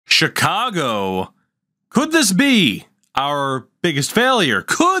Chicago. Could this be our biggest failure?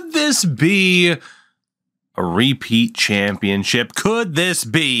 Could this be a repeat championship? Could this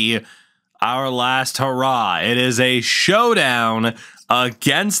be our last hurrah? It is a showdown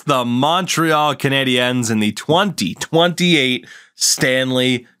against the Montreal Canadiens in the 2028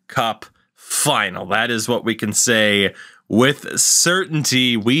 Stanley Cup Final. That is what we can say with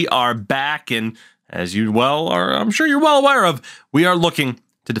certainty. We are back, and as you well are, I'm sure you're well aware of, we are looking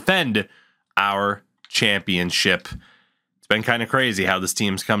to defend our championship. It's been kind of crazy how this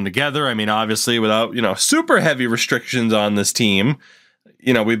team's come together. I mean, obviously, without, super heavy restrictions on this team,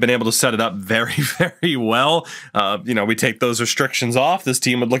 we've been able to set it up very, very well. We take those restrictions off, this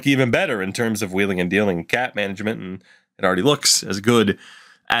team would look even better in terms of wheeling and dealing and cap management, and it already looks as good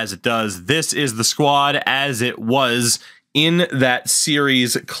as it does. This is the squad as it was in that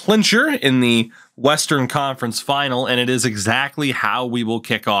series clincher in the Western Conference Final, and it is exactly how we will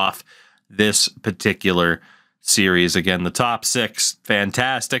kick off this particular series. Again, the top six,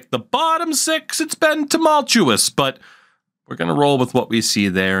 fantastic. The bottom six, it's been tumultuous, but we're going to roll with what we see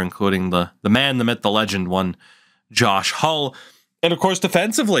there, including the man, the myth, the legend, one Josh Hull. And of course,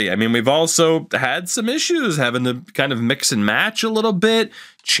 defensively, I mean, we've also had some issues having to kind of mix and match a little bit,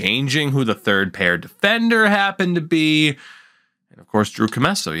 changing who the third pair defender happened to be. And of course, Drew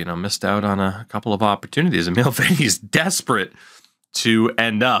Commesso, missed out on a couple of opportunities. Emil Vani's desperate to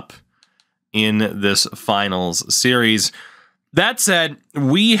end up in this finals series. That said,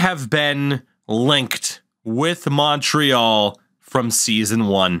 we have been linked with Montreal from season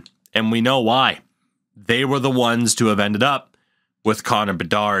one, and we know why. They were the ones to have ended up with Connor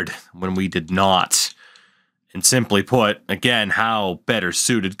Bedard when we did not. And simply put, again, how better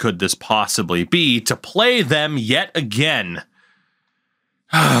suited could this possibly be to play them yet again?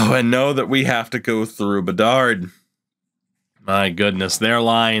 Oh, and know that we have to go through Bedard. My goodness, their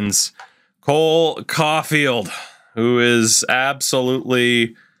lines. Cole Caulfield, who is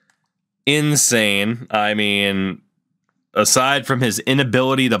absolutely insane. I mean, aside from his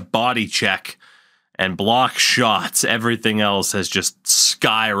inability to body check and block shots, everything else has just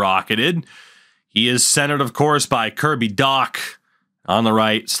skyrocketed. He is centered, of course, by Kirby Dach. On the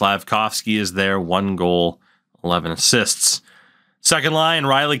right, Slavkovsky is there, 1 goal, 11 assists. Second line,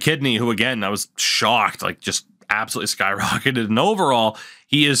 Riley Kidney, who, again, I was shocked, just absolutely skyrocketed. And overall,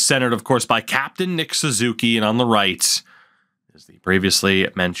 he is centered, of course, by Captain Nick Suzuki. And on the right is the previously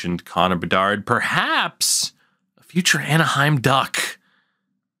mentioned Connor Bedard, perhaps a future Anaheim Duck.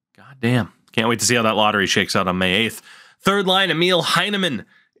 God damn. Can't wait to see how that lottery shakes out on May 8th. Third line, Emil Heineman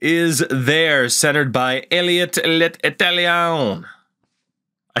is there, centered by Elliot L'Italien.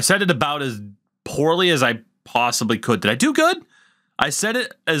 I said it about as poorly as I possibly could. Did I do good? I said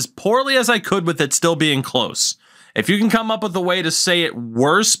it as poorly as I could with it still being close. If you can come up with a way to say it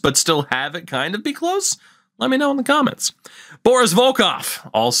worse but still have it kind of be close, let me know in the comments. Boris Volkov,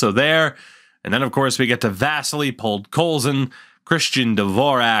 also there. And then, of course, we get to Vasily Podkolzin, Christian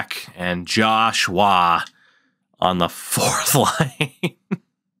Dvorak, and Joshua on the fourth line.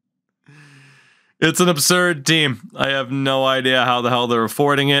 It's an absurd team. I have no idea how the hell they're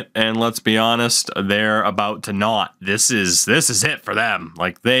affording it, and let's be honest, they're about to not. This is it for them.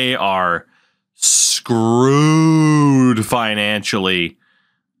 They are screwed financially.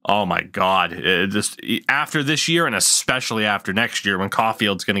 Oh my God. Just after this year, and especially after next year when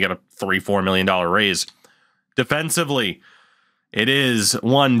Caulfield's going to get a $3-4 million raise. Defensively, it is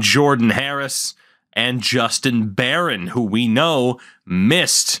one Jordan Harris and Justin Barron, who we know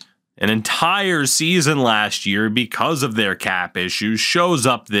missed an entire season last year because of their cap issues, shows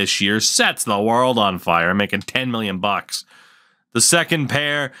up this year, sets the world on fire, making $10 million bucks. The second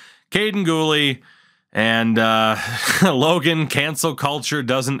pair, Caden Gooley and Logan, cancel culture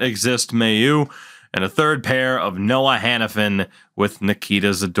doesn't exist, Mayu. And a third pair of Noah Hannafin with Nikita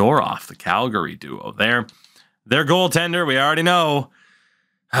Zadorov, the Calgary duo there. Their goaltender, we already know,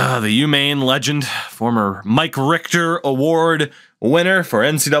 the UMaine legend, former Mike Richter Award winner for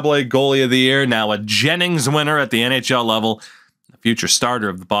NCAA Goalie of the Year, now a Jennings winner at the NHL level, the future starter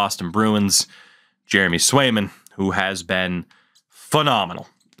of the Boston Bruins, Jeremy Swayman, who has been phenomenal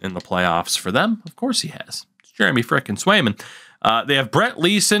in the playoffs for them. Of course he has. It's Jeremy frickin' Swayman. They have Brett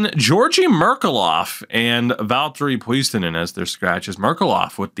Leeson, Georgi Merkulov, and Valtteri Puistinen as their scratches.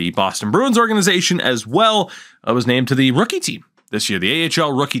 Merkulov with the Boston Bruins organization as well was named to the rookie team this year. The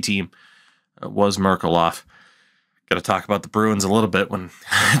AHL rookie team was Merkulov. Got to talk about the Bruins a little bit when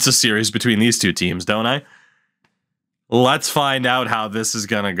it's a series between these two teams, don't I? Let's find out how this is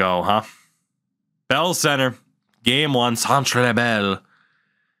going to go, huh? Bell Center, game one, Centre de Bell.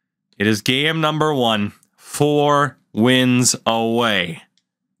 It is game number one, 4 wins away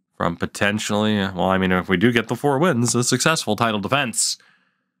from potentially, well, I mean, if we do get the 4 wins, a successful title defense.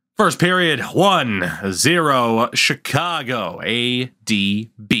 First period, 1-0 Chicago.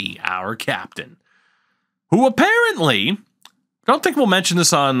 ADB, our captain, who apparently, I don't think we'll mention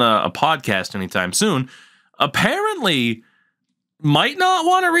this on a podcast anytime soon, apparently might not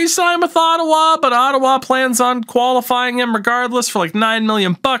want to re-sign with Ottawa, but Ottawa plans on qualifying him regardless for like $9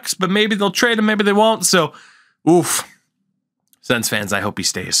 million, but maybe they'll trade him, maybe they won't. So, oof. Sens fans, I hope he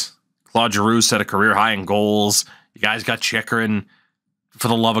stays. Claude Giroux set a career high in goals. You guys got Chychrun. For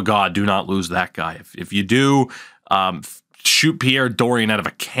the love of God, do not lose that guy. If you do, shoot Pierre Dorian out of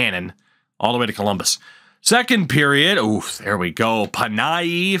a cannon all the way to Columbus. Second period, oof, there we go.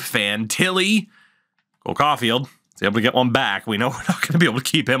 Panayi, Fantilli, Cole Caulfield is able to get one back. We know we're not going to be able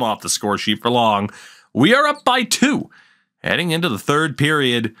to keep him off the score sheet for long. We are up by 2, heading into the third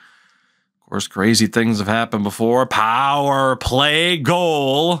period. Of course, crazy things have happened before. Power play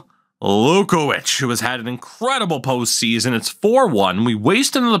goal. Lukowicz, who has had an incredible postseason. It's 4-1. We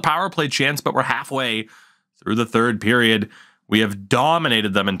wasted another power play chance, but we're halfway through the third period. We have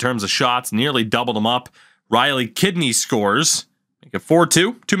dominated them in terms of shots, nearly doubled them up. Riley Kidney scores. Make it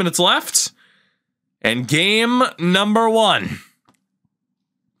 4-2. 2 minutes left. And game number 1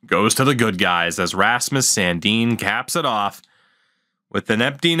 goes to the good guys as Rasmus Sandin caps it off with an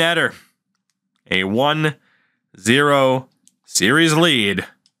empty netter. A 1-0 series lead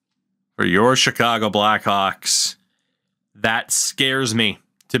for your Chicago Blackhawks. That scares me,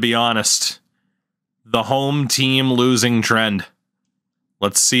 to be honest. The home team losing trend.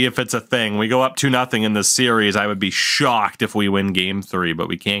 Let's see if it's a thing. We go up 2-0 in this series. I would be shocked if we win game 3, but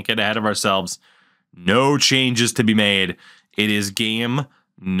we can't get ahead of ourselves. No changes to be made. It is game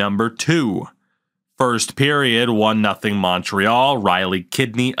number 2. First period, 1-0 Montreal. Riley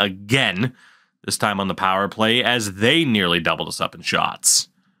Kidney again, this time on the power play, as they nearly doubled us up in shots.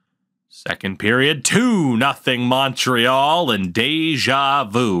 Second period, 2-0 Montreal, and deja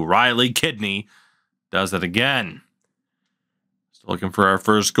vu. Riley Kidney does it again. Still looking for our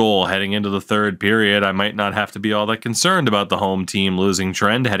first goal heading into the third period. I might not have to be all that concerned about the home team losing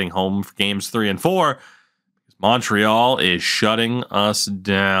trend heading home for games 3 and 4. Montreal is shutting us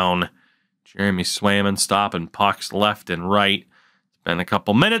down. Jeremy Swayman stopping pucks left and right. It's been a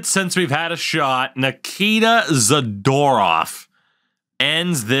couple minutes since we've had a shot. Nikita Zadorov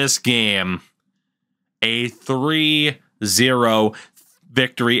ends this game. A 3-0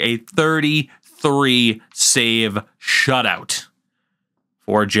 victory. A 33 save shutout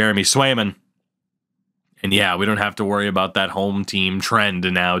for Jeremy Swayman. And yeah, we don't have to worry about that home team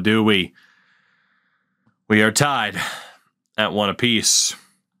trend now, do we? We are tied at 1 apiece.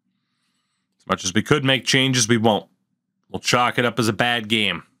 As much as we could make changes, we won't. We'll chalk it up as a bad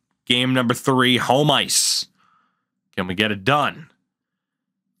game. Game number 3, home ice. Can we get it done?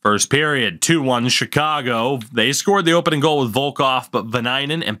 First period, 2-1 Chicago. They scored the opening goal with Volkov, but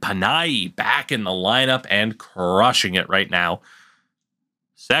Vanainen and Panayi back in the lineup and crushing it right now.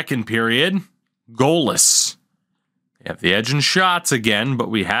 Second period, goalless. We have the edge in shots again,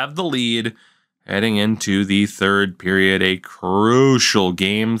 but we have the lead heading into the third period. A crucial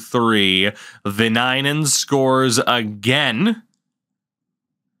game 3. Vanainen scores again.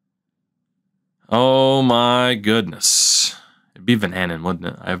 Oh my goodness. It'd be Vanainen, wouldn't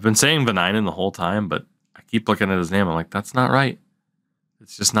it? I've been saying Vanainen the whole time, but I keep looking at his name. I'm like, that's not right.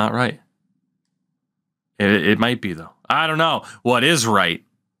 It's just not right. It might be, though. I don't know. What is right?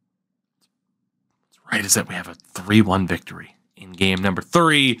 What's right is that we have a 3-1 victory in game number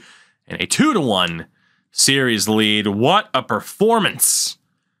 3 and a 2-1 series lead. What a performance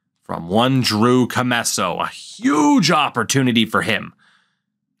from one Drew Commesso. A huge opportunity for him.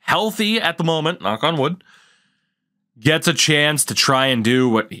 Healthy at the moment, knock on wood. Gets a chance to try and do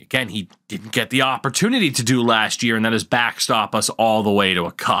what, again, he didn't get the opportunity to do last year, and that is backstop us all the way to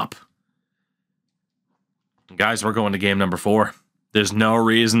a cup. And guys, we're going to game number 4. There's no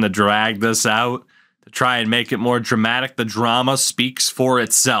reason to drag this out, to try and make it more dramatic. The drama speaks for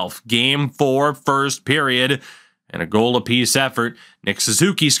itself. Game 4, first period, and a goal apiece effort. Nick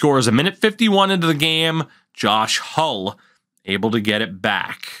Suzuki scores a minute 51 into the game. Josh Hull able to get it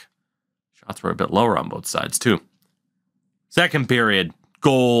back. Shots were a bit lower on both sides, too. Second period,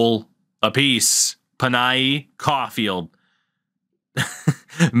 goal apiece. Panayi, Caulfield.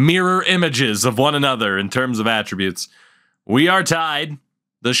 Mirror images of one another in terms of attributes. We are tied.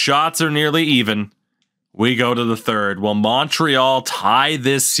 The shots are nearly even. We go to the third. Will Montreal tie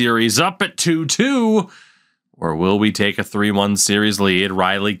this series up at 2-2? Or will we take a 3-1 series lead?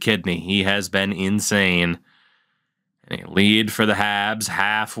 Riley Kidney, he has been insane. A lead for the Habs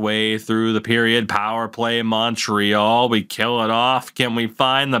halfway through the period. Power play Montreal. We kill it off. Can we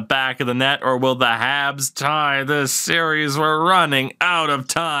find the back of the net, or will the Habs tie this series? We're running out of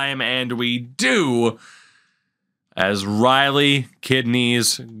time, and we do, as Riley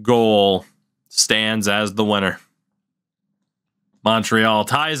Kidney's goal stands as the winner. Montreal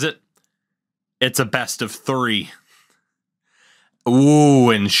ties it. It's a best of 3. Ooh,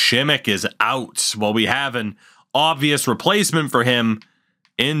 and Shimmick is out. Well, we have an obvious replacement for him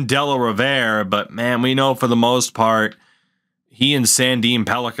in Della Rovere, but man, we know for the most part, he and Sandin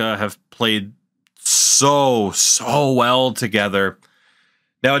Pellikka have played so well together.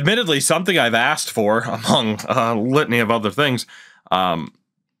 Now, admittedly, something I've asked for, among a litany of other things,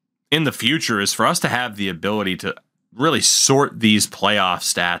 in the future is for us to have the ability to really sort these playoff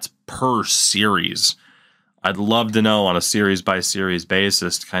stats per series. I'd love to know on a series-by-series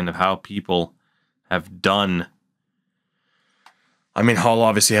basis kind of how people have done. I mean, Hull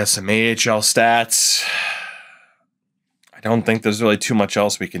obviously has some AHL stats. I don't think there's really too much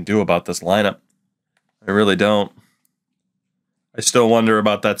else we can do about this lineup. I really don't. I still wonder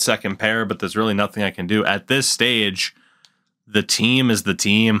about that second pair, but there's really nothing I can do. At this stage, the team is the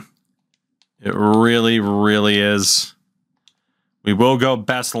team. It really, really is. We will go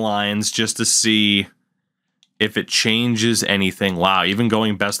best lines just to see if it changes anything. Wow, even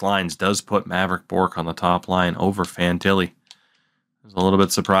going best lines does put Maverick Bourque on the top line over Fantilli. It's a little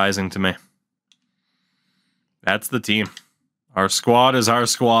bit surprising to me. That's the team. Our squad is our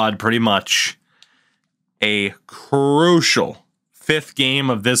squad, pretty much. A crucial 5th game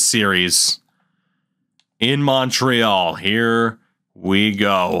of this series in Montreal. Here we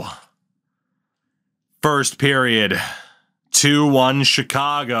go. First period, 2-1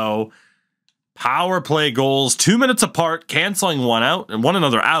 Chicago. Power play goals, 2 minutes apart, canceling one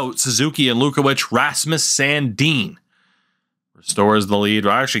another out. Suzuki and Lukowicz, Rasmus Sandin restores the lead, or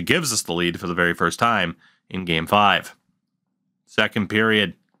actually gives us the lead for the very first time in Game 5. Second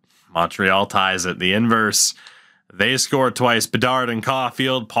period, Montreal ties it. The inverse. They score twice. Bedard and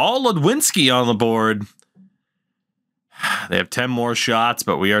Caulfield. Paul Ludwinski on the board. They have 10 more shots,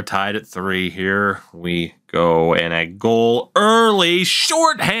 but we are tied at 3. Here we go. And a goal early,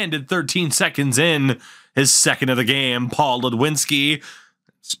 shorthanded 13 seconds in. His second of the game, Paul Ludwinski.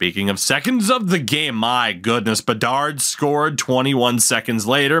 Speaking of seconds of the game, my goodness, Bedard scored 21 seconds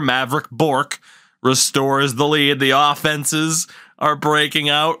later. Maverick Bourque restores the lead. The offenses are breaking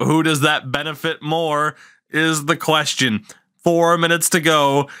out. Who does that benefit more is the question. 4 minutes to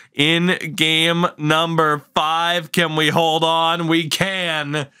go in game number 5. Can we hold on? We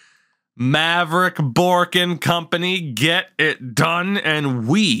can. Maverick Bourque and company get it done, and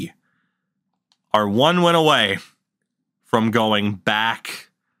we are 1 win away from going back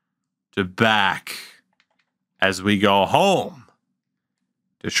to back as we go home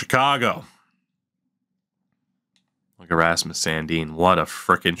to Chicago. Look at Rasmus Sandin. What a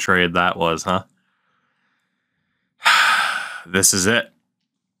frickin' trade that was, huh? This is it.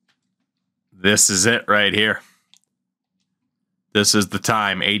 This is it right here. This is the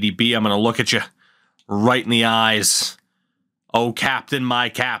time. ADB, I'm going to look at you right in the eyes. Oh, Captain, my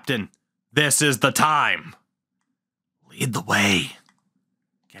Captain. This is the time. Lead the way.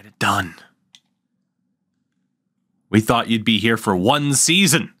 Get it done. We thought you'd be here for 1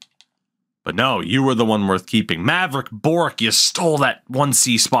 season. But no, you were the one worth keeping. Maverick Bourque, you stole that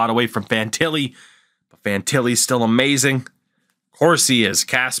 1C spot away from Fantilli. But Fantilli's still amazing. Of course he is.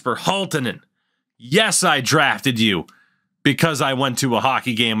 Kasper Halttunen. Yes, I drafted you because I went to a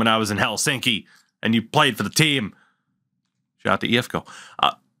hockey game when I was in Helsinki and you played for the team. Shout out to EFCO.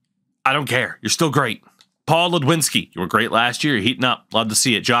 I don't care. You're still great. Paul Ludwinski, you were great last year. You're heating up. Love to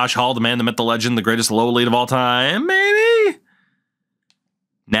see it. Josh Hall, the man, the myth, the legend, the greatest low lead of all time. Maybe.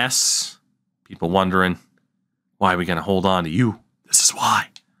 Ness. People wondering, why are we going to hold on to you? This is why.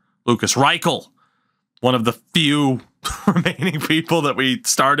 Lucas Reichel. One of the few remaining people that we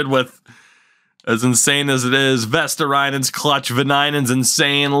started with. As insane as it is. Vesterainen's clutch. Vanainen's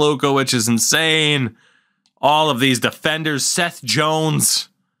insane. Lukowicz is insane. All of these defenders. Seth Jones.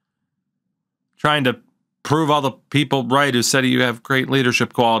 Trying to prove all the people right who said you have great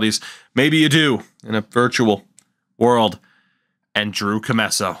leadership qualities. Maybe you do in a virtual world. And Drew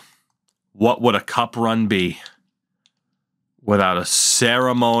Commesso. What would a cup run be without a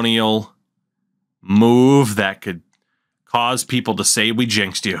ceremonial move that could cause people to say we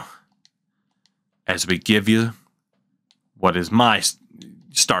jinxed you? As we give you what is my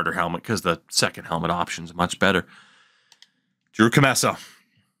starter helmet, because the second helmet option is much better. Drew Commesso.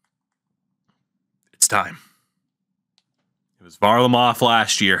 It's time. It was Varlamov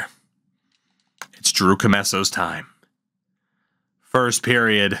last year. It's Drew Comesso's time. First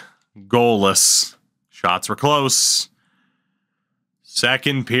period, goalless. Shots were close.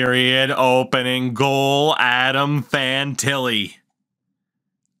 Second period, opening goal, Adam Fantilli.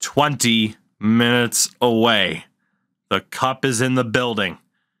 20 minutes away. The cup is in the building.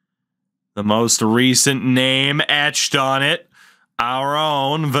 The most recent name etched on it, our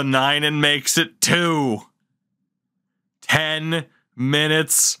own Vanainen makes it 2. 10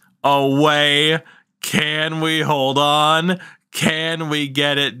 minutes away. Can we hold on? Can we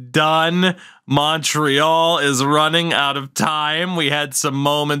get it done? Montreal is running out of time. We had some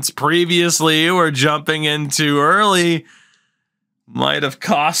moments previously we're jumping in too early. Might have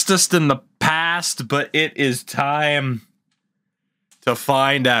cost us in the past, but it is time to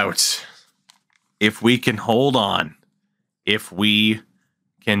find out if we can hold on, if we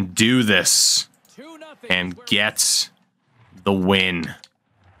can do this and get the win.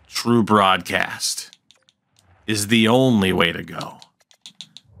 True broadcast is the only way to go.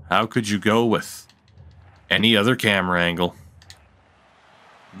 How could you go with any other camera angle?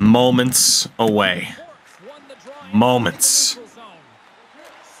 Moments away. Moments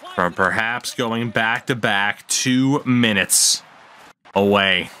from perhaps going back-to-back 2 minutes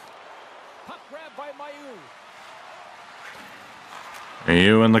away.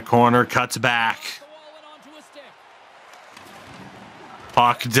 You in the corner, cuts back.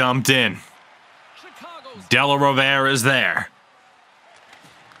 Puck dumped in. Della Rovere is there.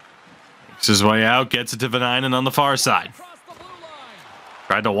 Makes his way out, gets it to Vanainen on the far side.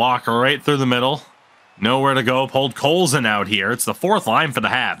 Tried to walk right through the middle. Nowhere to go. Pulled Colson out here. It's the fourth line for the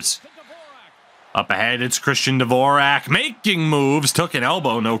Habs. Up ahead, it's Christian Dvorak making moves. Took an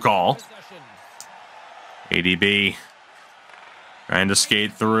elbow, no call. ADB trying to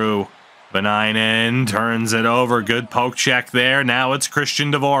skate through. Vanainen turns it over. Good poke check there. Now it's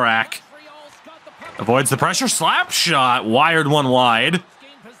Christian Dvorak. Avoids the pressure. Slap shot. Wired one wide.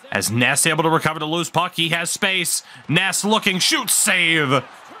 As Ness able to recover the loose puck. He has space. Ness looking. Shoots. Save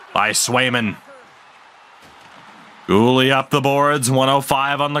by Swayman. Gooley up the boards.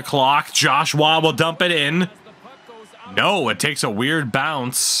 1:05 on the clock. Joshua will dump it in. No, it takes a weird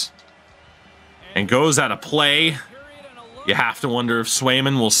bounce and goes out of play. You have to wonder if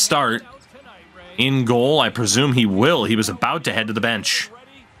Swayman will start in goal. I presume he will. He was about to head to the bench.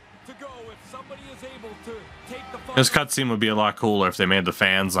 This cutscene would be a lot cooler if they made the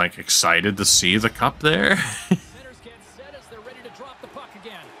fans like excited to see the cup there.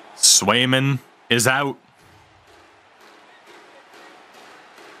 Swayman is out.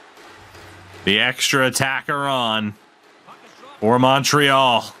 The extra attacker on for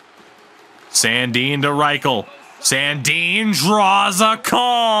Montreal. Sandin to Reichel. Sandin draws a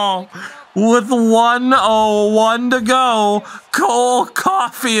call with 1:01 to go. Cole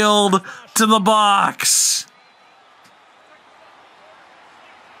Caulfield to the box.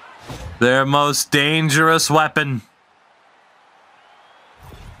 Their most dangerous weapon.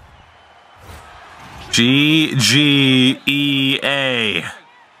 GGEA.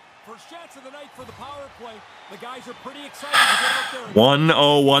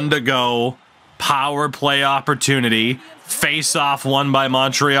 1:01 to go. Power play opportunity. Face-off won by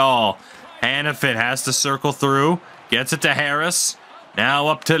Montreal. Hannafin has to circle through. Gets it to Harris. Now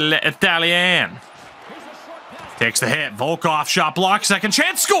up to L'Italien. Takes the hit. Volkov shot block. Second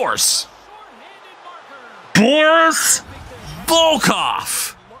chance. Scores. Boris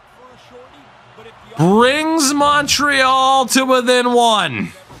Volkov brings Montreal to within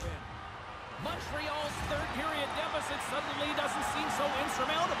 1.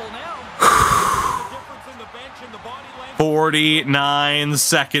 49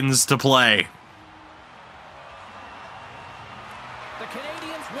 seconds to play.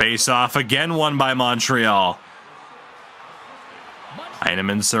 Face-off again won by Montreal.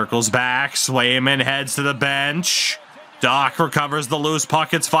 Heineman circles back. Swayman heads to the bench. Doc recovers the loose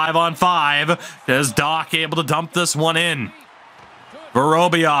puck. It's 5-on-5. Is Doc able to dump this one in?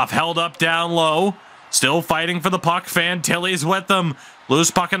 Vorobiev held up down low. Still fighting for the puck. Fantilli's with them. Loose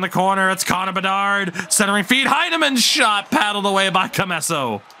puck in the corner. It's Connor Bedard. Centering feed. Heineman's shot paddled away by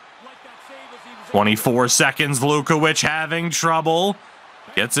Comesso. 24 seconds. Lukovic having trouble.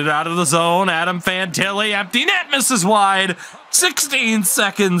 Gets it out of the zone. Adam Fantilli. Empty net. Misses wide. 16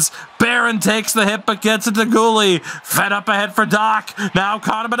 seconds. Barron takes the hit but gets it to Gooley. Fed up ahead for Doc. Now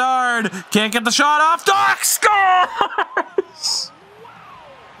Connor Bedard. Can't get the shot off. Doc scores!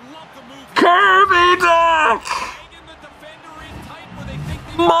 Kirby Doc!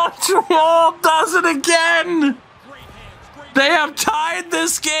 Montreal does it again! They have tied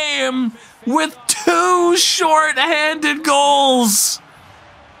this game with 2 short-handed goals.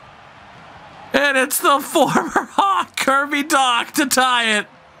 And it's the former Hawk, Kirby Dach, to tie it.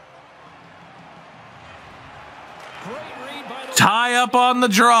 Tie up on the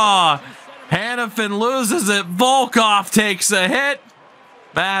draw. Hanifin loses it. Volkov takes a hit.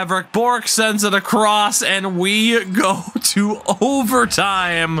 Maverick Bourque sends it across, and we go to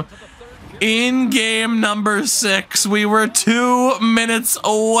overtime in game number 6. We were 2 minutes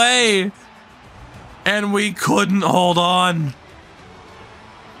away, and we couldn't hold on.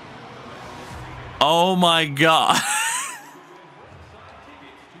 Oh my God.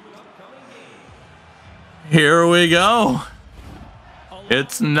 Here we go.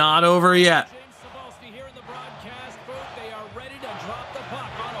 It's not over yet.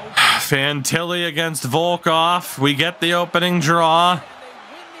 Fantilli against Volkov. We get the opening draw.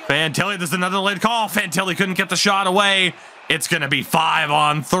 Fantilli, there's another late call. Fantilli couldn't get the shot away. It's going to be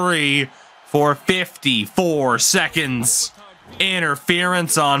 5-on-3 for 54 seconds.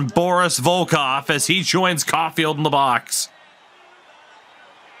 Interference on Boris Volkov as he joins Caulfield in the box.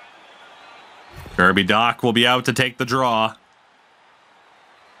 Kirby Dach will be out to take the draw.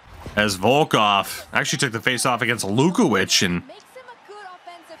 As Volkov actually took the face-off against Lukowicz, and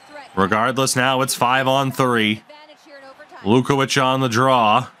regardless, now it's 5-on-3. Lukowicz on the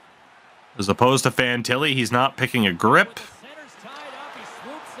draw. As opposed to Fantilli, he's not picking a grip.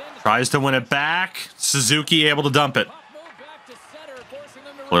 Tries to win it back. Suzuki able to dump it.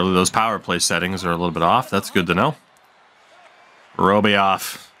 Clearly those power play settings are a little bit off. That's good to know.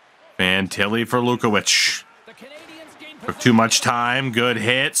 Robioff. Fantilli for Lukowicz. Took too much time. Good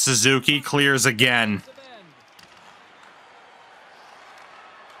hit. Suzuki clears again.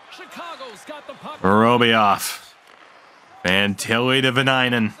 Robioff. Fantilli to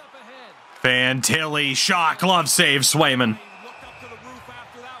Vanainen. Fantilli. Shot. Glove save. Swayman.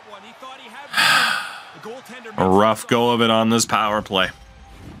 A rough go of it on this power play.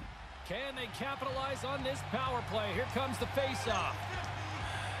 Can they capitalize on this power play? Here comes the face-off.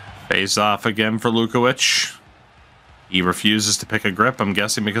 Face-off again for Lukowicz. He refuses to pick a grip, I'm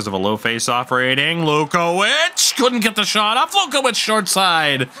guessing because of a low face-off rating. Lukowicz couldn't get the shot off. Lukowicz short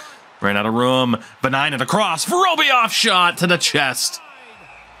side. Ran out of room. Vanainen across. Vorobioff shot to the chest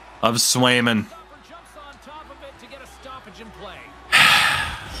of Swayman.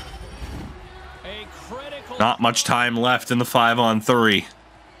 Not much time left in the 5-on-3.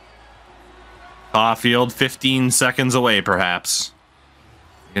 Caulfield 15 seconds away, perhaps.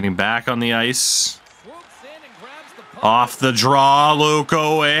 Getting back on the ice. Off the draw,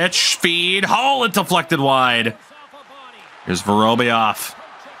 Lukowicz. Feed. Hull, it deflected wide. Here's Vorobioff.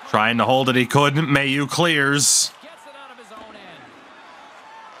 Trying to hold it, he couldn't. Mayu clears.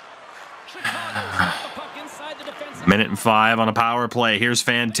 Minute and 5 on a power play. Here's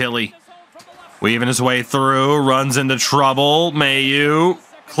Fantilli. Weaving his way through. Runs into trouble. Mayu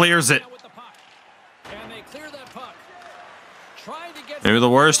clears it. Maybe the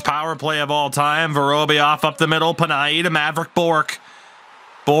worst power play of all time. Vorobioff up the middle. Panayi to Maverick Bourque.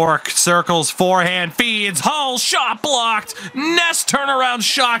 Bourque circles, forehand, feeds. Hull, shot blocked. Ness turnaround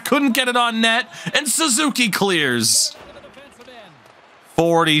shot. Couldn't get it on net. And Suzuki clears.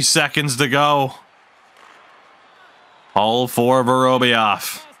 40 seconds to go. Hull for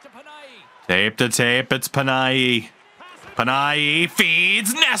Vorobioff. Tape to tape. It's Panayi. Panayi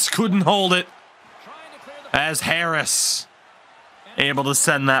feeds. Ness couldn't hold it. As Harris able to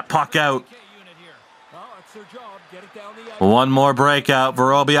send that puck out. One more breakout.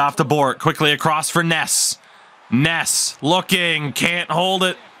 Vorobioff to Bourque. Quickly across for Ness. Ness looking. Can't hold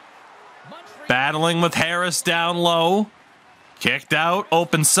it. Battling with Harris down low. Kicked out.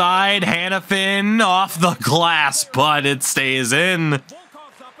 Open side. Hanifin off the glass, but it stays in.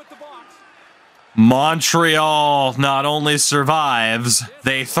 Montreal not only survives,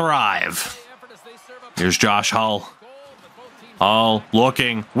 they thrive. Here's Josh Hull. Hull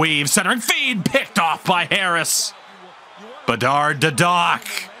looking, weave, centering, feed, picked off by Harris. Bedard to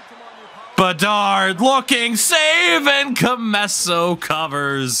Dach. Bedard looking, save, and Comesso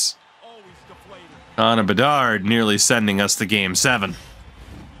covers. Connor Bedard nearly sending us to Game 7.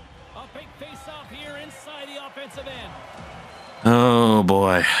 Oh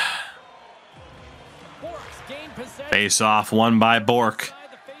boy. Face-off won by Bourque.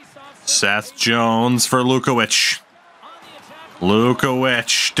 Seth Jones for Lukowicz.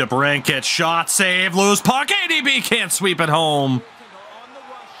 Lukowicz, DeBrincat, shot save, loose puck, ADB can't sweep it home.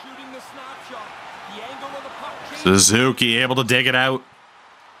 Suzuki able to dig it out.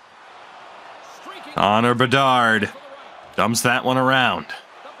 Connor Bedard dumps that one around.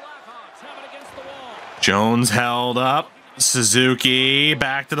 Jones held up. Suzuki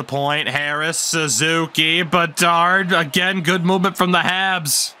back to the point. Harris, Suzuki, Bedard. Again, good movement from the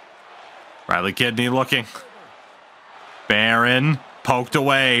Habs. Riley Kidney looking. Barron poked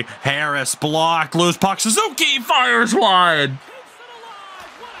away. Harris blocked. Loose puck. Suzuki fires wide.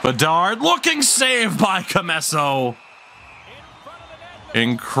 Bedard looking, saved by Comesso.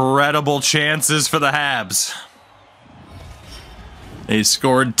 Incredible chances for the Habs. They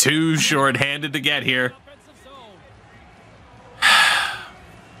scored 2 shorthanded to get here.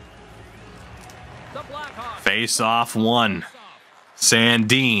 Face off 1.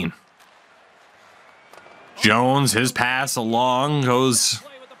 Sandin. Jones, his pass along goes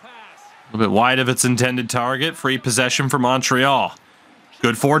a little bit wide of its intended target. Free possession for Montreal.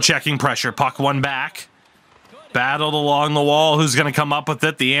 Good forechecking pressure. Puck 1 back. Battled along the wall. Who's going to come up with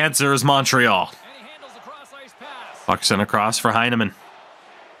it? The answer is Montreal. Puck sent across for Heineman.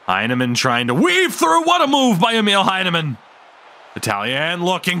 Heineman trying to weave through. What a move by Emil Heineman. Italian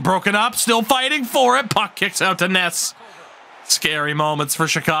looking, broken up, still fighting for it. Puck kicks out to Ness. Scary moments for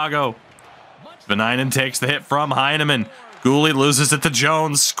Chicago. Vanainen takes the hit from Heineman. Gooley loses it to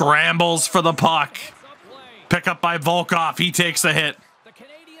Jones. Scrambles for the puck. Pick up by Volkov. He takes the hit.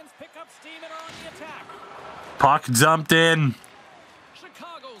 Puck dumped in.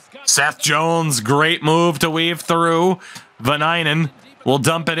 Seth Jones, great move to weave through. Vanainen will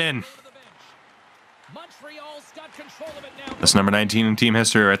dump it in. That's number 19 in team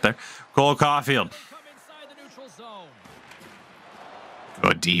history right there. Cole Caulfield.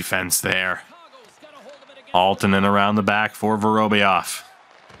 Good defense there. Halttunen around the back for Vorobyev.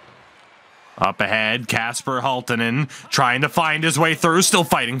 Up ahead, Kasper Halttunen trying to find his way through, still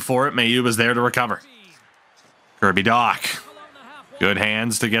fighting for it. Mayu was there to recover. Kirby Dach. Good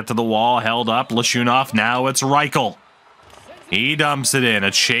hands to get to the wall, held up. Lashunov, now it's Reichel. He dumps it in,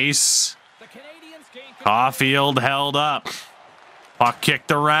 a chase. Caulfield held up. Puck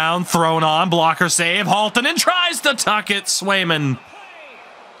kicked around, thrown on, blocker save. Halttunen tries to tuck it. Swayman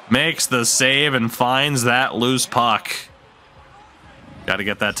makes the save and finds that loose puck. Got to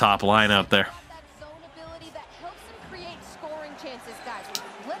get that top line out there.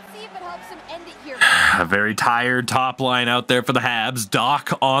 A very tired top line out there for the Habs.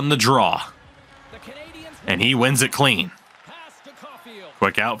 Dach on the draw. And he wins it clean.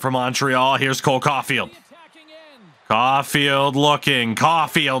 Quick out for Montreal. Here's Cole Caulfield. Caulfield looking.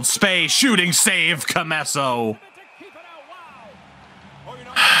 Caulfield space. Shooting save. Comesso.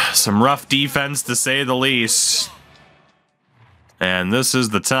 Some rough defense to say the least. And this is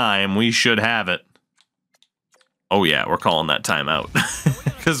the time we should have it. Oh yeah, we're calling that timeout.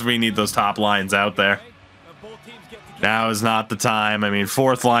 Because we need those top lines out there. Now is not the time. I mean,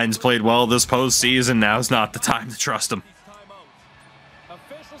 fourth line's played well this postseason. Now is not the time to trust them.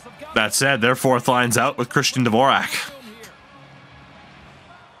 That said, their fourth line's out with Christian Dvorak.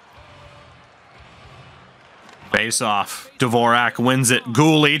 Face off. Dvorak wins it.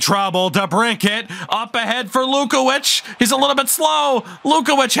 Gooley, trouble. DeBrincat up ahead for Lukowicz. He's a little bit slow.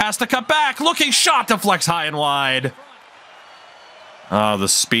 Lukowicz has to cut back. Looking shot deflects high and wide. Oh, the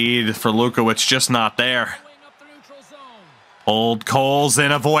speed for Lukowicz just not there. Old Coles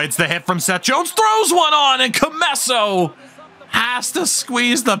in, avoids the hit from Seth Jones. Throws one on, and Comesso has to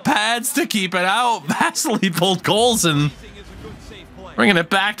squeeze the pads to keep it out. Vasily pulled Coles and bringing it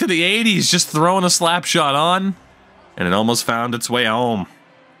back to the 80s, just throwing a slap shot on, and it almost found its way home.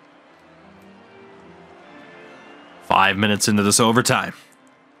 5 minutes into this overtime.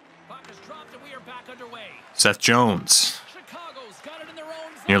 Seth Jones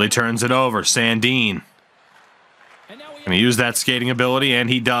nearly turns it over. Sandin going to use that skating ability, and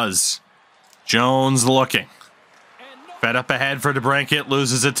he does. Jones looking. Fed up ahead for DeBrincat,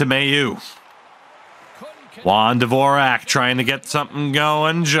 loses it to Mayu. Juan Dvorak trying to get something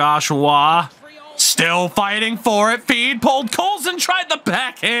going. Joshua still fighting for it. Feed pulled. Colson tried the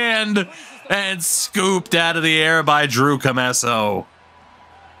backhand and scooped out of the air by Drew Comesso.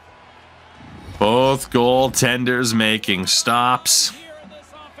 Both goaltenders making stops.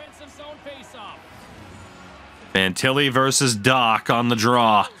 Fantilli versus Dach on the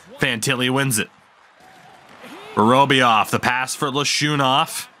draw. Fantilli wins it. Vorobyev, the pass for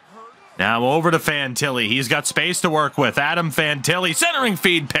Lashunov. Now over to Fantilli. He's got space to work with. Adam Fantilli, centering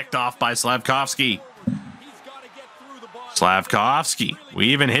feed picked off by Slavkovsky. Slavkovsky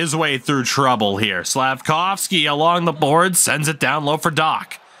weaving his way through trouble here. Slavkovsky along the board, sends it down low for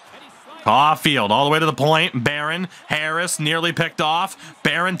Dach. Caulfield all the way to the point. Barron, Harris nearly picked off.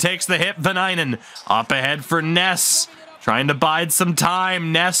 Barron takes the hit. Vanainen up ahead for Ness. Trying to bide some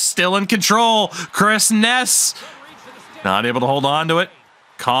time. Ness still in control. Chris Ness not able to hold on to it.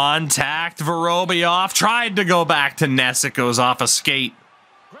 Contact. Vorobyev tried to go back to Ness. It goes off a skate.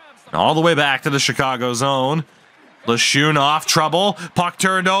 All the way back to the Chicago zone. Lashunov, trouble. Puck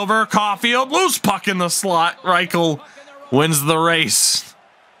turned over. Caulfield, loose puck in the slot. Reichel wins the race.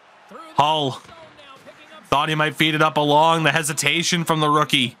 Hull thought he might feed it up along. The hesitation from the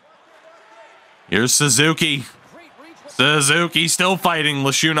rookie. Here's Suzuki. Suzuki still fighting.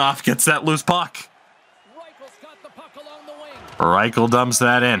 Lashunov gets that loose puck. Reichel dumps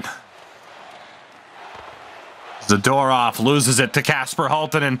that in. Zadorov loses it to Kasper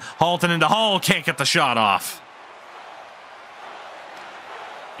Halttunen. Halttunen to Hull. Can't get the shot off.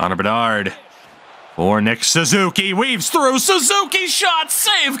 Connor Bedard for Nick Suzuki. Weaves through. Suzuki shot.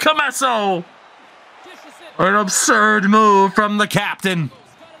 Save Comesso. An absurd move from the captain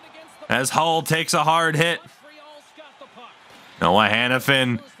as Hull takes a hard hit. Noah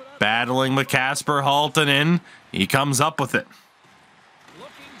Hannafin battling with Kasper Halttunen. He comes up with it.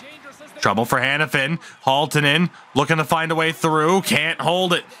 Trouble for Hannafin. Halttunen looking to find a way through. Can't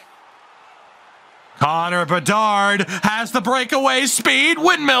hold it. Connor Bedard has the breakaway speed.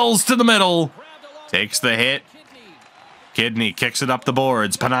 Windmills to the middle. Takes the hit. Kidney kicks it up the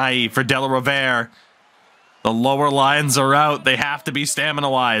boards. Panayi for De La Rovere. The lower lines are out. They have to be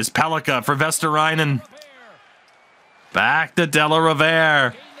stamina-wise. Pellikka for Vesterainen. Back to De La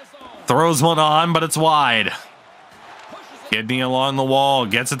Rovere. Throws one on, but it's wide. Kidney along the wall.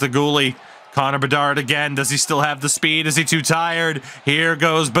 Gets it to Gooley. Connor Bedard again. Does he still have the speed? Is he too tired? Here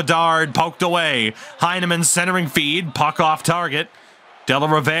goes Bedard. Poked away. Heineman centering feed. Puck off target. De La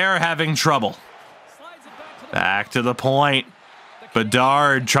Rovere having trouble. Back to the point.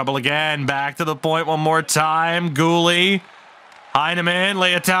 Bedard. Trouble again. Back to the point one more time. Gooley. Heineman.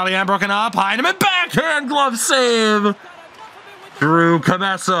 L'Italien broken up. Heineman. Backhand glove save. Drew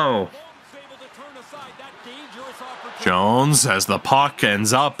Comesso. Jones, as the puck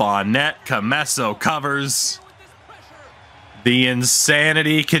ends up on net, Comesso covers. The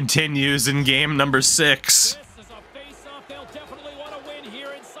insanity continues in game number 6.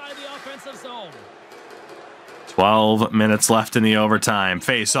 12 minutes left in the overtime.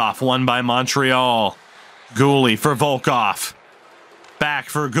 Face-off won by Montreal. Gooley for Volkov. Back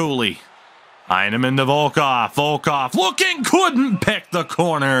for Gooley. Heineman to Volkov. Volkov looking, couldn't pick the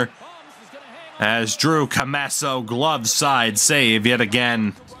corner. As Drew Comesso glove side save yet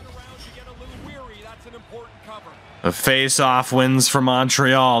again. A face-off wins for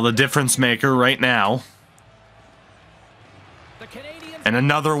Montreal, the difference maker right now. And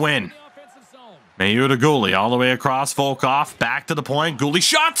another win. Mayu to Gooley, all the way across. Volkov, back to the point. Gooley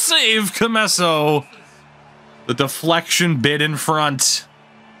shot save, Comesso. The deflection bit in front.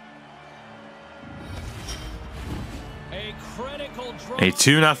 A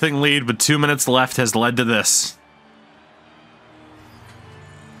 2-0 lead with 2 minutes left has led to this.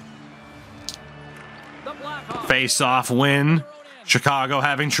 Face-off win. Chicago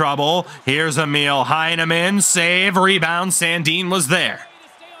having trouble. Here's Emil Heineman. Save, rebound. Sandin was there.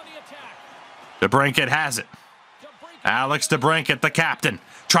 DeBrincat has it. Alex DeBrincat, the captain.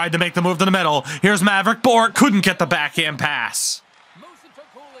 Tried to make the move to the middle. Here's Maverick Bourque. Couldn't get the backhand pass.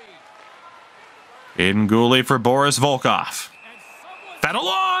 Aiden Gooley for Boris Volkov. Fed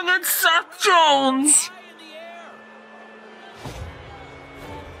along, and Seth Jones.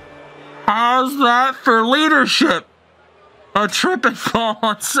 How's that for leadership? A trip and fall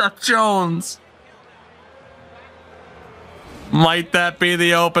on Seth Jones. Might that be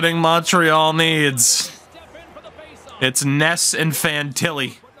the opening Montreal needs? It's Ness and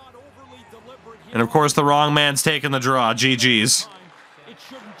Fantilli. And of course the wrong man's taking the draw. GG's.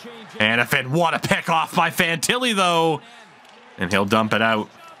 Hannafin, what a pick off by Fantilli though. And he'll dump it out.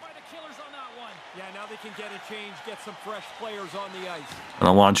 I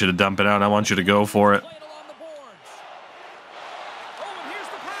don't want you to dump it out. I want you to go for it.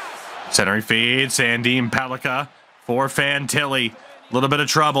 Centering feed. Sandin Pellikka for Fantilli. A little bit of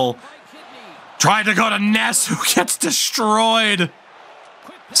trouble. Tried to go to Ness, who gets destroyed.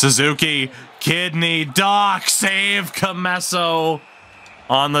 Suzuki. Kidney. Doc. Save Comesso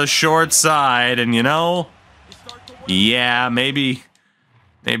on the short side. And you know... yeah, maybe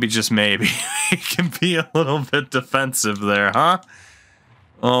just maybe he can be a little bit defensive there, huh?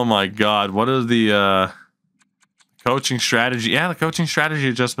 Oh my God, what are the coaching strategy? Yeah, the coaching strategy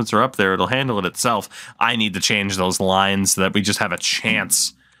adjustments are up there. It'll handle it itself. I need to change those lines so that we just have a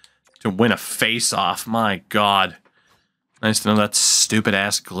chance to win a face-off. My God. Nice to know that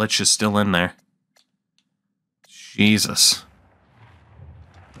stupid-ass glitch is still in there. Jesus.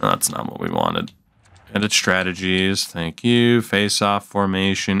 That's not what we wanted. Edit strategies, thank you. Face-off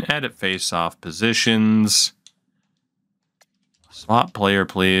formation, edit face-off positions. Swap player,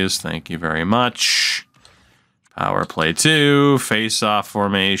 please. Thank you very much. Power play 2, face-off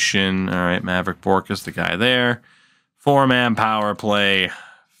formation. All right, Maverick Bourque is the guy there. 4-man power play.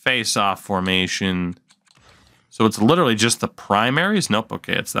 Face-off formation. So it's literally just the primaries? Nope,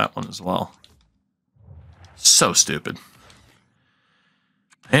 okay, it's that one as well. So stupid.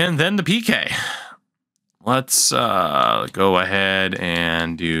 And then the PK. Let's go ahead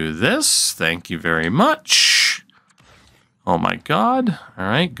and do this. Thank you very much. Oh my god. All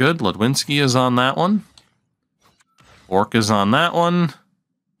right, good. Ludwinski is on that one. Ork is on that one.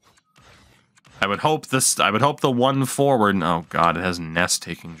 I would hope the one forward. Oh god, it has Ness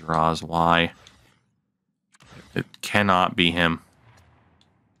taking draws. Why? It cannot be him.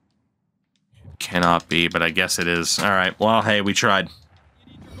 It cannot be, but I guess it is. All right. Well, hey, we tried.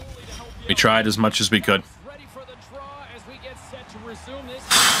 We tried as much as we could.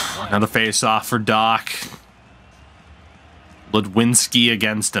 Another face-off for Doc. Ludwinski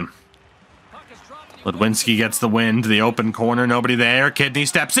against him. Ludwinski gets the win to the open corner. Nobody there. Kidney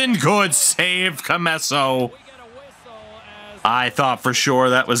steps in. Good save, Comesso. I thought for sure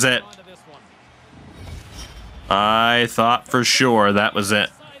that was it. I thought for sure that was it.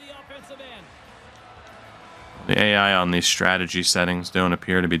 The AI on these strategy settings don't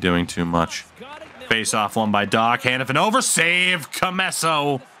appear to be doing too much. Face-off one by Doc. Hannafin over. Save,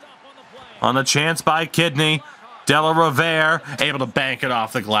 Comesso. On the chance by Kidney. Della Rovere able to bank it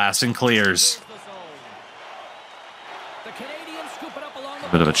off the glass and clears.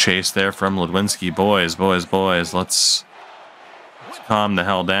 A bit of a chase there from Ludwinski. Boys. Let's calm the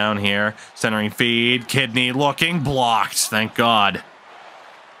hell down here. Centering feed. Kidney looking. Blocked. Thank God.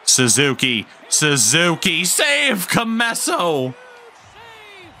 Suzuki. Save, Comesso.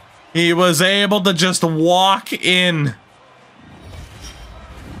 He was able to just walk in.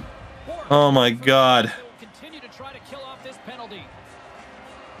 Oh my God.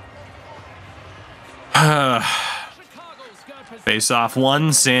 Face off one.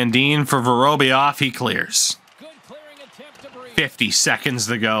 Sandin for Vorobioff. He clears. 50 seconds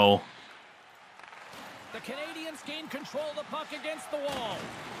to go. The Canadians gain control of the puck against the wall.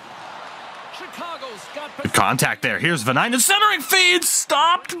 Chicago's got good contact there. Here's Vanainen. Centering feed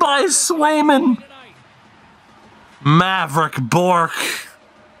stopped by Swayman. Maverick Bork.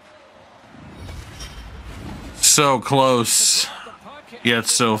 So close, yet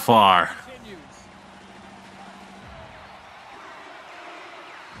so far.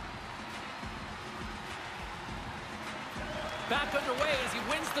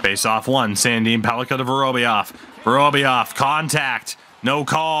 Face off one. Sandin Pellica to Vorobioff. Vorobioff, contact. No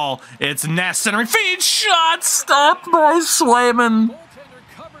call. It's Ness centering feed. Shot stopped by Swayman.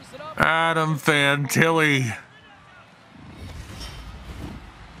 Adam Fantilli.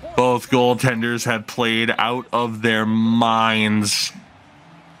 Both goaltenders had played out of their minds.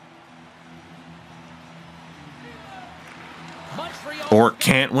 Bork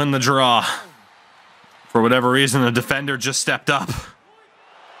can't win the draw. For whatever reason, the defender just stepped up.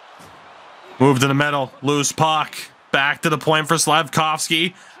 Moved to the middle. Loose puck. Back to the point for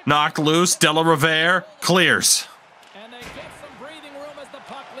Slavkovsky. Knocked loose. Della Rovere clears. And they get some breathing room as the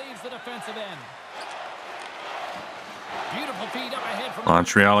puck leaves the defensive end. Beautiful feed up ahead from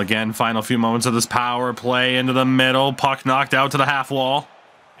Montreal again. Final few moments of this power play into the middle. Puck knocked out to the half wall.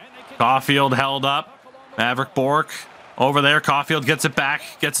 Caulfield held up. Maverick Bork over there. Caulfield gets it back.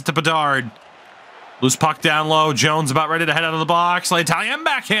 Gets it to Bedard. Loose puck down low. Jones about ready to head out of the box. L'Italien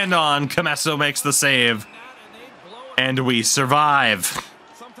backhand on. Comesso makes the save. And we survive.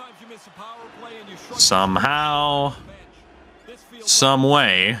 Somehow. Some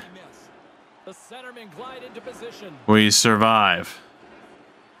way. We survive.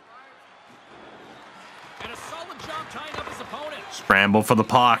 Scramble for the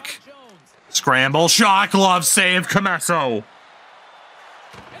puck. Scramble. Shot glove save. Comesso.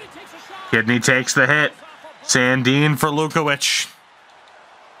 Kidney takes the hit. Sandin for Lukowicz.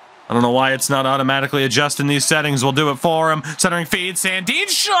 I don't know why it's not automatically adjusting these settings. We'll do it for him. Centering feed. Sandin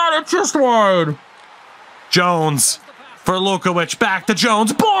shot it just wide. Jones for Lukowicz. Back to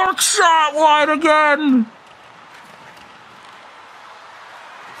Jones. Bork shot wide again.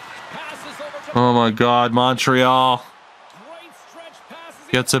 Oh my God, Montreal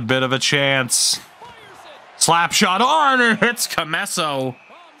gets a bit of a chance. Slap shot on and hits Comesso.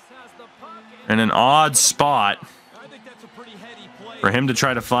 In an odd spot for him to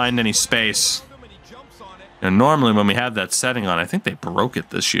try to find any space. And normally when we have that setting on, I think they broke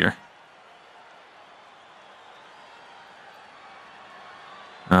it this year.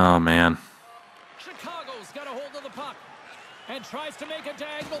 Oh man. Chicago's got a hold of the puck and tries to make a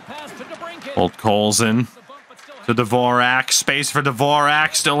diagonal pass to DeBrincat. Old Cole's in to Dvorak. Space for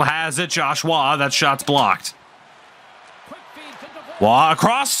Dvorak. Still has it. Joshua. That shot's blocked.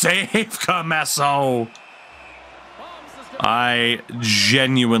 Across, save, Comesso. I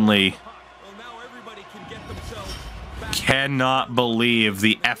genuinely cannot believe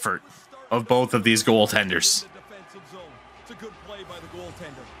the effort of both of these goaltenders.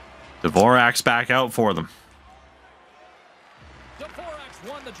 Dvorak's back out for them.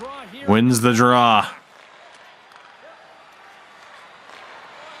 Wins the draw.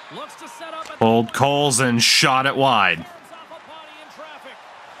 Pulled Colson, shot it wide.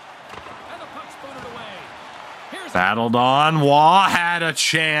 Battled on. Waugh had a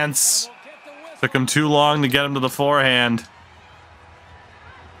chance. Took him too long to get him to the forehand.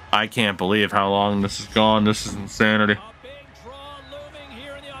 I can't believe how long this has gone. This is insanity.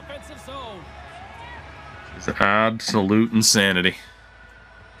 It's absolute insanity.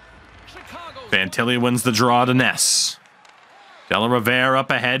 Fantilli wins the draw to Ness. Della Rovere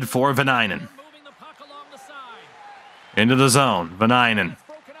up ahead for Vanainen. Into the zone. Vanainen.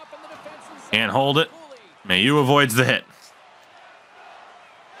 Can't hold it. Mayu avoids the hit.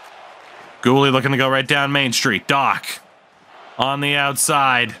 Gooley looking to go right down Main Street. Doc on the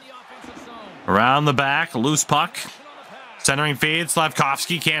outside. Around the back. Loose puck. Centering feed.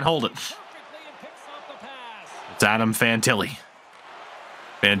 Slavkovsky can't hold it. It's Adam Fantilli.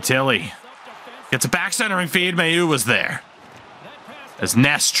 Fantilli gets a back centering feed. Mayu was there. As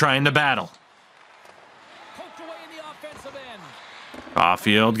Ness trying to battle.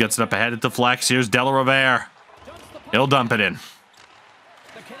 Caulfield gets it up ahead at the flex. Here's Della Rovere. He'll dump it in.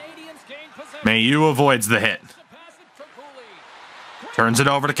 Mayu avoids the hit. Turns it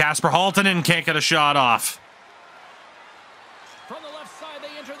over to Kasper Halttunen. Can't get a shot off.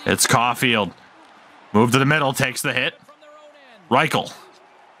 It's Caulfield. Move to the middle. Takes the hit. Reichel.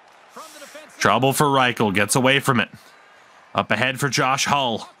 Trouble for Reichel. Gets away from it. Up ahead for Josh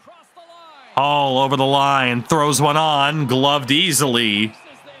Hull. Hull over the line. Throws one on. Gloved easily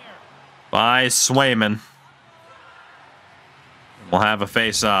by Swayman. We'll have a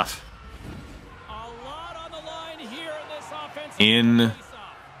face-off.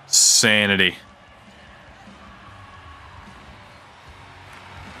 Insanity.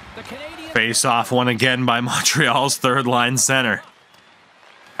 Face-off one again by Montreal's third-line center.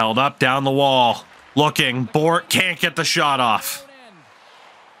 Held up down the wall. Looking. Bork can't get the shot off.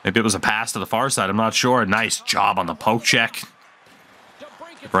 Maybe it was a pass to the far side. I'm not sure. Nice job on the poke check.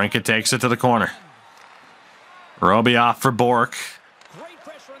 Brinket takes it to the corner. Roby off for Bork.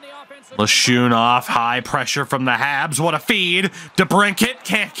 Lashun off. High pressure from the Habs. What a feed. DeBrinket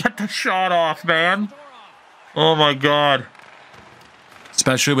can't get the shot off, man. Oh, my God.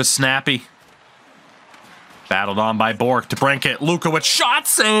 Especially with Snappy. Battled on by Bork. DeBrinket. Lukowicz. Shot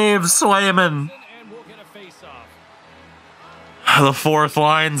save. Swayman. The fourth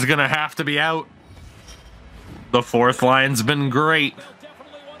line's going to have to be out. The fourth line's been great.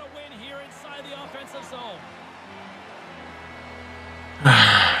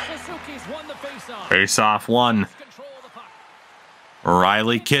 Face-off one.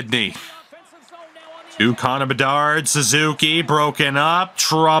 Riley Kidney. To Connor Bedard. Suzuki broken up.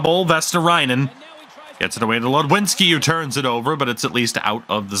 Trouble. Vestarainen gets it away to Ludwinski, who turns it over, but it's at least out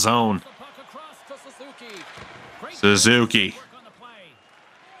of the zone. Suzuki.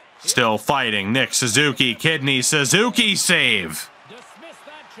 Still fighting. Nick Suzuki. Kidney. Suzuki save.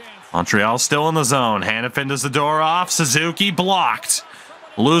 Montreal still in the zone. Hanifin does the door off. Suzuki blocked.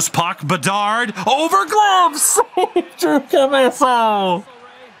 Loose puck. Bedard. Over gloves. Drew Commesso.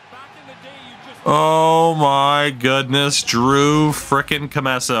 Oh my goodness. Drew frickin'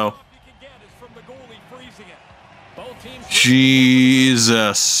 Commesso.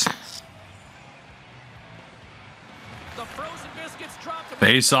 Jesus.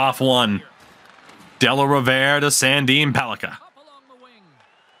 Face off one. Della Rovere to Sandin Pellikka.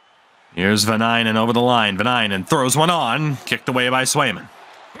 Here's Vanainen over the line. Vanainen throws one on. Kicked away by Swayman.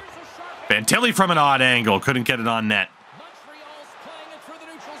 Fantilli from an odd angle. Couldn't get it on net.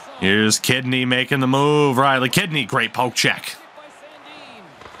 Here's Kidney making the move. Riley Kidney. Great poke check.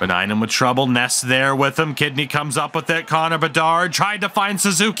 Vanainen with trouble. Ness there with him. Kidney comes up with it. Connor Bedard tried to find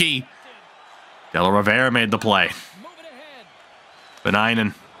Suzuki. Della Rovere made the play.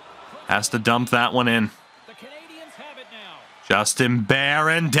 Vanainen has to dump that one in. Justin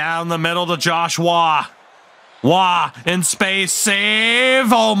Barron down the middle to Josh Waugh. Waugh in space. Save.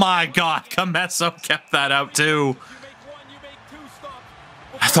 Oh my God. Commesso kept that out too.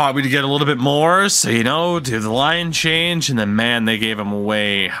 I thought we'd get a little bit more. So, you know, do the line change. And then, man, they gave him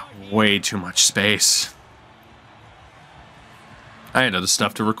way too much space. I had other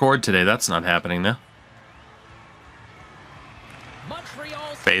stuff to record today. That's not happening now.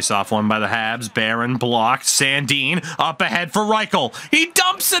 Face-off one by the Habs. Barron blocked. Sandin up ahead for Reichel. He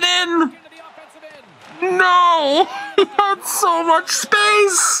dumps it in. No! He had so much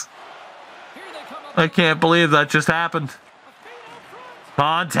space! I can't believe that just happened.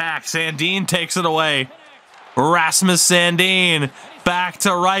 Contact. Sandin takes it away. Rasmus Sandin back to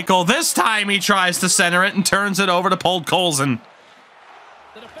Reichel. This time he tries to center it and turns it over to Podkolzin.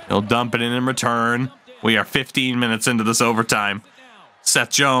 He'll dump it in return. We are 15 minutes into this overtime. Seth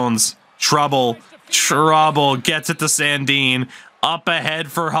Jones. Trouble. Gets it to Sandin. Up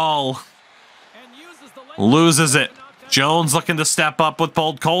ahead for Hull. Loses it. Jones looking to step up with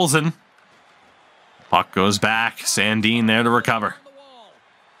Podkolzin. Puck goes back. Sandin there to recover.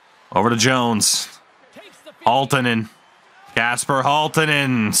 Over to Jones. Haltonen. Kasper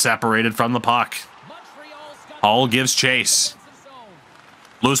Haltonen separated from the puck. Hull gives chase.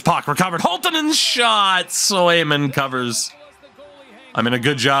 Loose puck recovered. Haltonen's shot. Swayman covers. I mean, a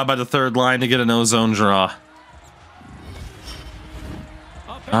good job by the third line to get a no-zone draw.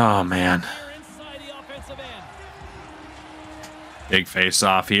 Oh, man. Big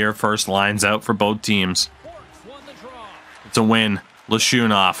face-off here. First line's out for both teams. It's a win.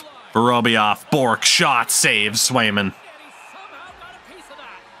 Lashunov. Vorobiev. Bork. Shot. Save. Swayman.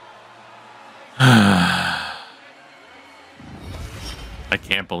 I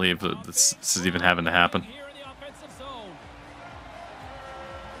can't believe that this is even having to happen.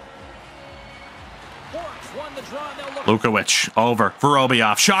 Lukowicz over.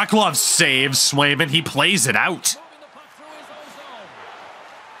 Vorobiev. Shot glove. Saves. Swayman. He plays it out.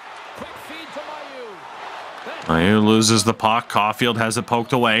 Mayu loses the puck. Caulfield has it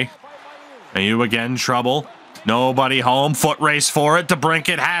poked away. Mayu again. Trouble. Nobody home. Foot race for it.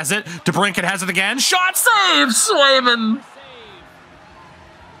 DeBrincat has it. DeBrincat has it again. Shot save. Swayman.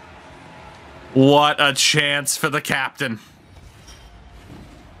 What a chance for the captain.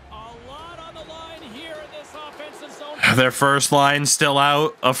 Their first line still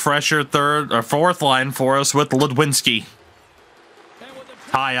out. A fresher third or fourth line for us with Ludwinski.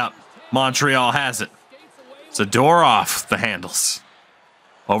 Tie up. Montreal has it. Zadorov the handles.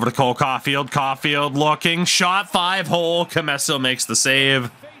 Over to Cole Caulfield. Caulfield looking. Shot 5-hole. Comesso makes the save.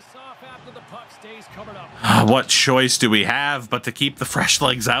 What choice do we have but to keep the fresh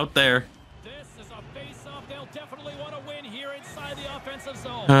legs out there?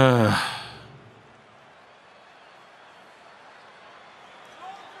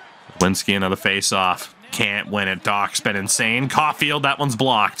 Winsky another face-off. Can't win it. Doc's been insane. Caulfield, that one's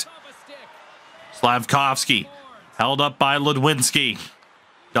blocked. Slavkovsky held up by Ludwinski.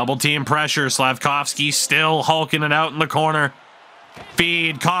 Double team pressure. Slavkovsky still hulking it out in the corner.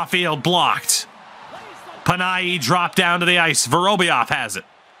 Feed. Caulfield blocked. Panayi dropped down to the ice. Vorobiev has it.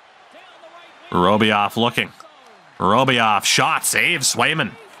 Vorobiev looking. Vorobiev shot. Save.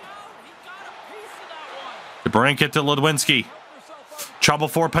 Swayman. DeBrincat to Ludwinski. Trouble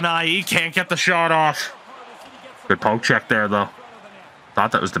for Panayi. Can't get the shot off. Good poke check there, though.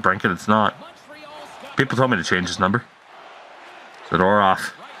 Thought that was DeBrincat. It's not. People told me to change his number.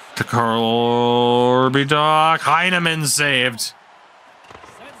 Zadorov to Corby Doc. Heineman saved.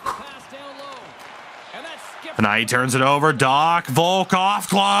 Panayi turns it over. Doc. Volkov.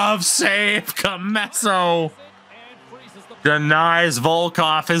 Glove. Save. Comesso denies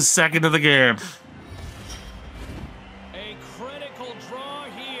Volkov his second of the game.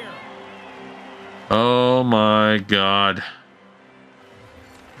 Oh my God.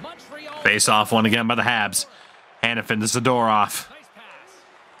 Face off one again by the Habs. Hanifin to Zadorov.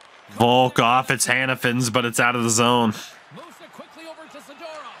 Volkov, it's Hanifin's, but it's out of the zone.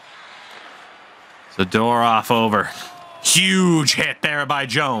 Zadorov over. Huge hit there by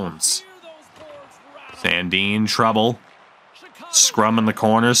Jones. Sandin, trouble. Scrum in the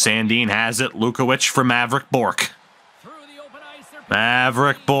corner. Sandin has it. Lukowicz for Maverick Bork.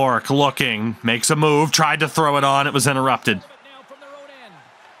 Maverick Bork looking. Makes a move. Tried to throw it on. It was interrupted.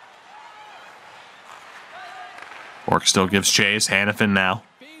 Bork still gives chase. Hanifin now.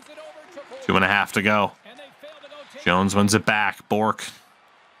 2.5 to go. Jones wins it back. Bork.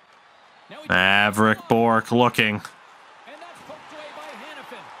 Maverick Bork looking.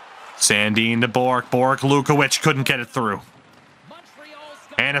 Sandin to Bork. Bork. Lukowicz couldn't get it through.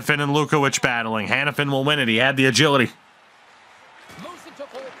 Hanifin and Lukowicz battling. Hanifin will win it. He had the agility.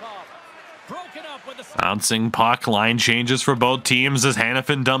 Bouncing puck. Line changes for both teams as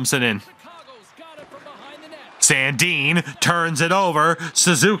Hanifin dumps it in. Sandin turns it over.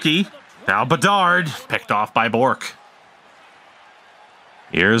 Suzuki. Now Bedard. Picked off by Bork.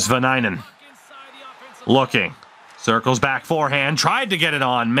 Here's Vanainen. Looking. Circles back forehand. Tried to get it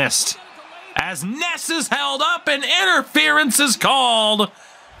on. Missed. As Ness is held up and interference is called.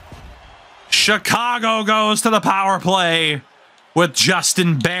 Chicago goes to the power play with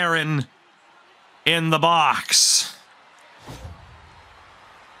Justin Barron. in the box.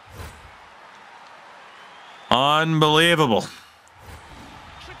 Unbelievable.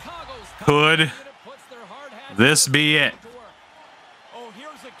 Could this be it? Oh,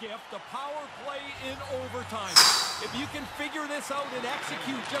 here's a gift. The power play in overtime. If you can figure this out and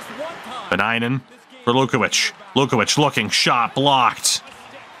execute just one time. Benainen for Lukovic. Lukovic looking, shot blocked.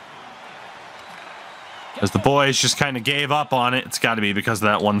 As the boys just kind of gave up on it. It's got to be because of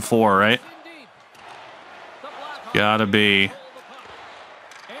that 1-4, right? Gotta be.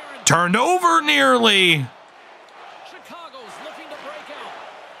 Turned over nearly.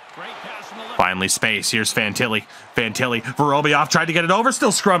 Finally space. Here's Fantilli. Fantilli. Vorobyev tried to get it over.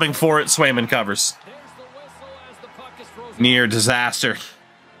 Still scrubbing for it. Swayman covers. Near disaster.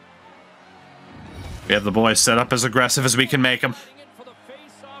 We have the boys set up as aggressive as we can make them.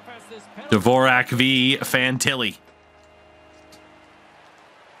 Dvorak v. Fantilli.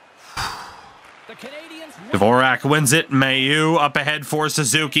 Dvorak wins it. Mayu up ahead for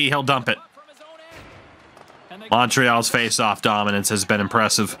Suzuki. He'll dump it. Montreal's face-off dominance has been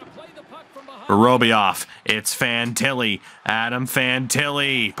impressive. Vorobyev. It's Fantilli. Adam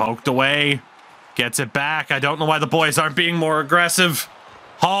Fantilli. Poked away. Gets it back. I don't know why the boys aren't being more aggressive.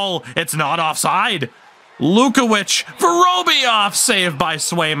 Hull. It's not offside. Lukovic. Vorobyev saved by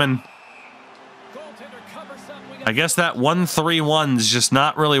Swayman. I guess that 1-3-1's just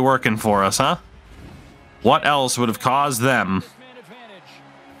not really working for us, huh? What else would have caused them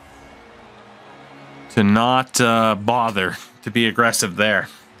to not bother to be aggressive there?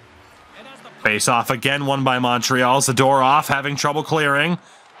 Face off again, won by Montreal. Zadorov having trouble clearing.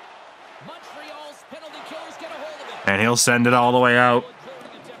 And he'll send it all the way out.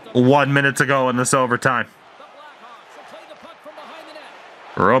 1 minute to go in this overtime.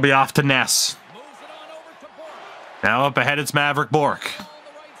 Vorobyev to Ness. Now up ahead, it's Maverick Bourque.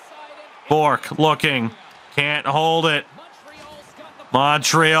 Bourque looking. Can't hold it.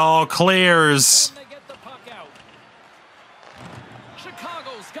 Montreal clears.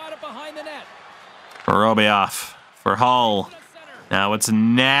 Vorobyev for Hull. Now it's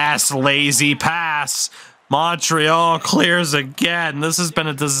Ness. Lazy pass. Montreal clears again. This has been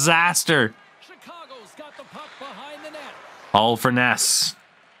a disaster. Hull for Ness.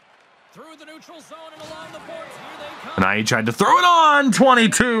 And now he tried to throw it on.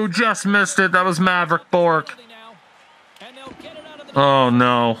 22, just missed it. That was Maverick Bourque. Oh,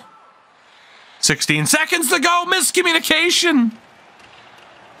 no. 16 seconds to go. Miscommunication.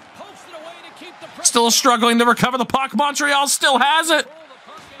 Still struggling to recover the puck. Montreal still has it.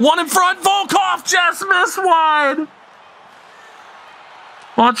 One in front. Volkov just missed wide.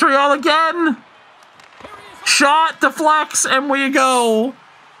 Montreal again. Shot, deflects, and we go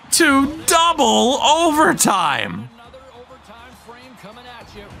to double overtime.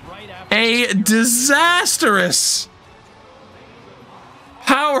 A disastrous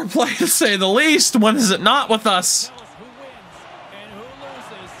power play, to say the least. When is it not with us?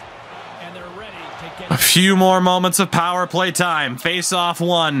 A few more moments of power play time. Face off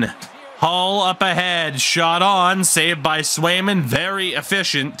one. Hull up ahead. Shot on. Saved by Swayman. Very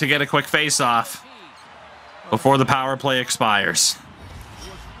efficient to get a quick face off before the power play expires.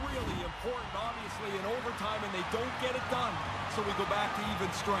 Really important, obviously, in overtime, and they don't get it done. So we go back to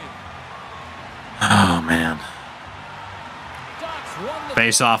even strength. Oh, man.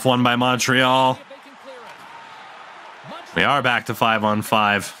 Face-off won by Montreal. We are back to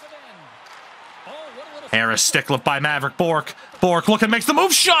 5-on-5. Harris stick lift by Maverick Bourque. Bourque looking, makes the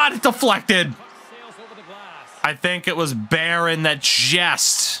move. Shot deflected. I think it was Barron that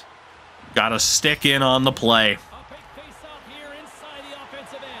just got a stick in on the play.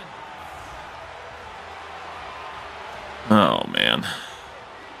 Oh, man.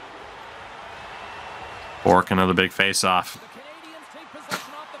 Bourque, another big face-off.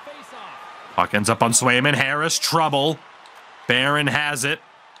 Puck ends up on Swayman. Harris, trouble. Barron has it.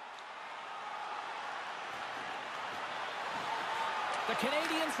 The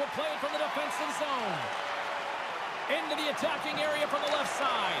Canadians will play it from the defensive zone. Into the attacking area from the left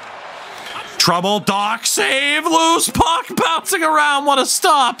side. Trouble, Doc, save, loose puck, bouncing around. What a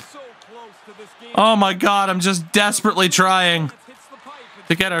stop. Oh my God, I'm just desperately trying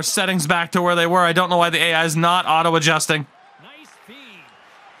to get our settings back to where they were. I don't know why the AI is not auto-adjusting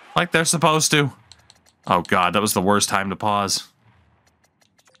like they're supposed to. Oh God, that was the worst time to pause.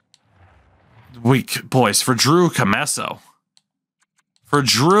 Weak boys, for Drew Camesso. For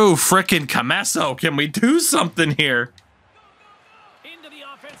Drew frickin' Camesso, can we do something here? Into the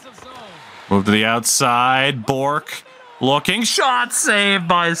offensive zone. Move to the outside. Bourque looking. Shot saved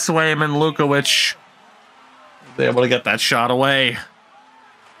by Swayman. Lukovic was able to get that shot away.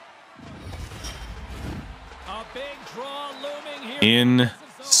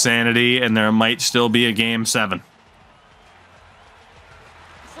 Insanity, and there might still be a game 7.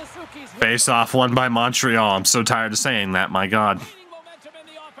 Face off won by Montreal. I'm so tired of saying that, my God.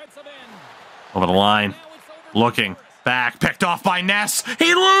 Over the line. Looking. Back. Picked off by Ness.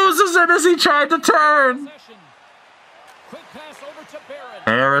 He loses it as he tried to turn.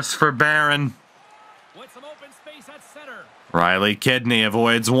 Harris for Barron. Riley Kidney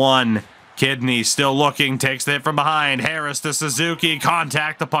avoids one. Kidney still looking. Takes the hit from behind. Harris to Suzuki.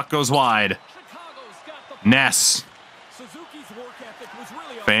 Contact. The puck goes wide. Ness.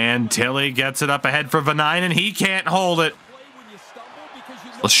 Fantilli gets it up ahead for Vanainen, and he can't hold it.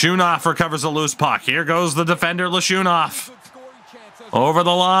 Lashunov recovers a loose puck. Here goes the defender, Lashunov. Over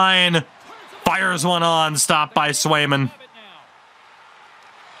the line. Fires one on. Stopped by Swayman.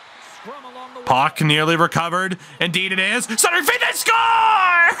 Puck nearly recovered. Indeed it is. Center feed, they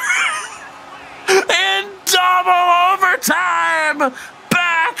score! In double overtime!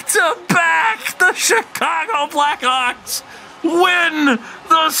 Back to back, the Chicago Blackhawks win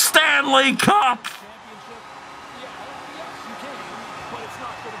the Stanley Cup.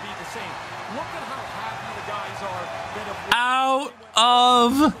 Out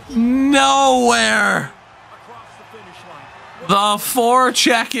of nowhere, the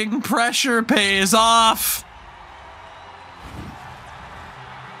forechecking pressure pays off.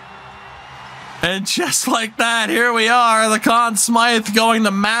 And just like that, here we are, the Conn Smythe going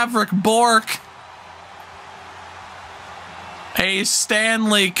to Maverick Bourque. A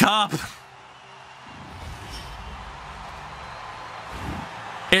Stanley Cup.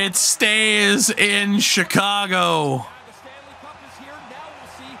 It stays in Chicago.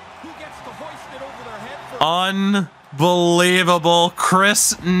 Unbelievable.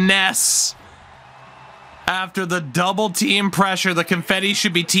 Chris Ness. After the double team pressure, the confetti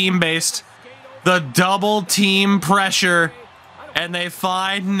should be team-based. The double team pressure, and they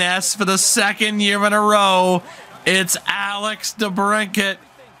find Ness for the second year in a row. It's Alex DeBrincat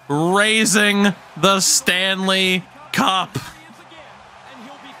raising the Stanley Cup.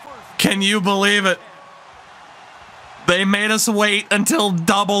 Can you believe it? They made us wait until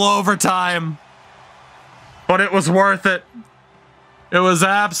double overtime, but it was worth it. It was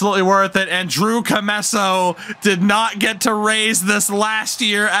absolutely worth it, and Drew Commesso did not get to raise this last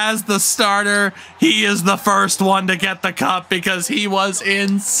year as the starter. He is the first one to get the cup because he was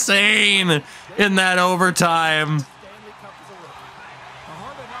insane in that overtime.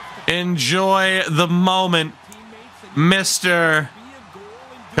 Enjoy the moment, Mr.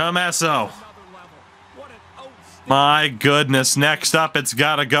 Commesso. My goodness, next up it's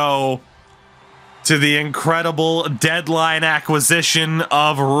gotta go to the incredible deadline acquisition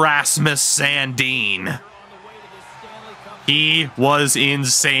of Rasmus Sandin. He was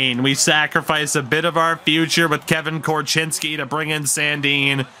insane. We sacrificed a bit of our future with Kevin Korchinski to bring in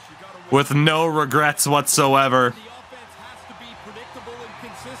Sandin with no regrets whatsoever.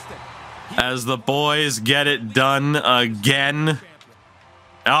 As the boys get it done again.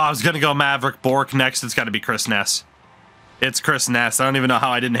 Oh, I was going to go Maverick Bourque next. It's got to be Chris Ness. It's Chris Ness. I don't even know how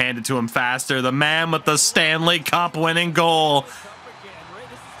I didn't hand it to him faster. The man with the Stanley Cup winning goal.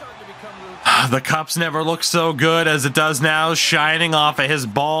 The cups never looked so good as it does now, shining off of his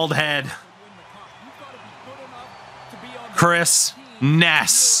bald head. Chris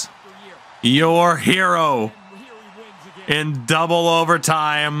Ness, your hero in double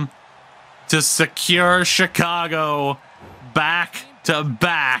overtime to secure Chicago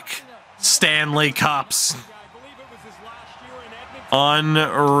back-to-back Stanley Cups.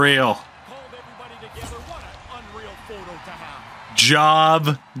 Unreal.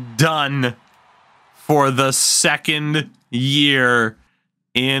 Job done for the second year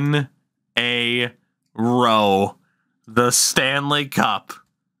in a row. The Stanley Cup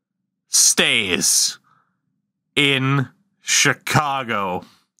stays in Chicago.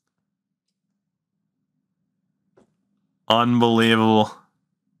 Unbelievable.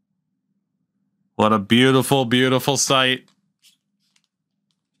 What a beautiful, beautiful sight.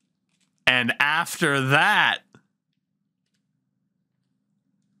 And after that,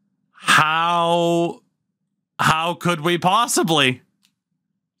 how could we possibly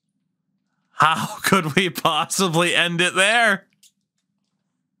end it there?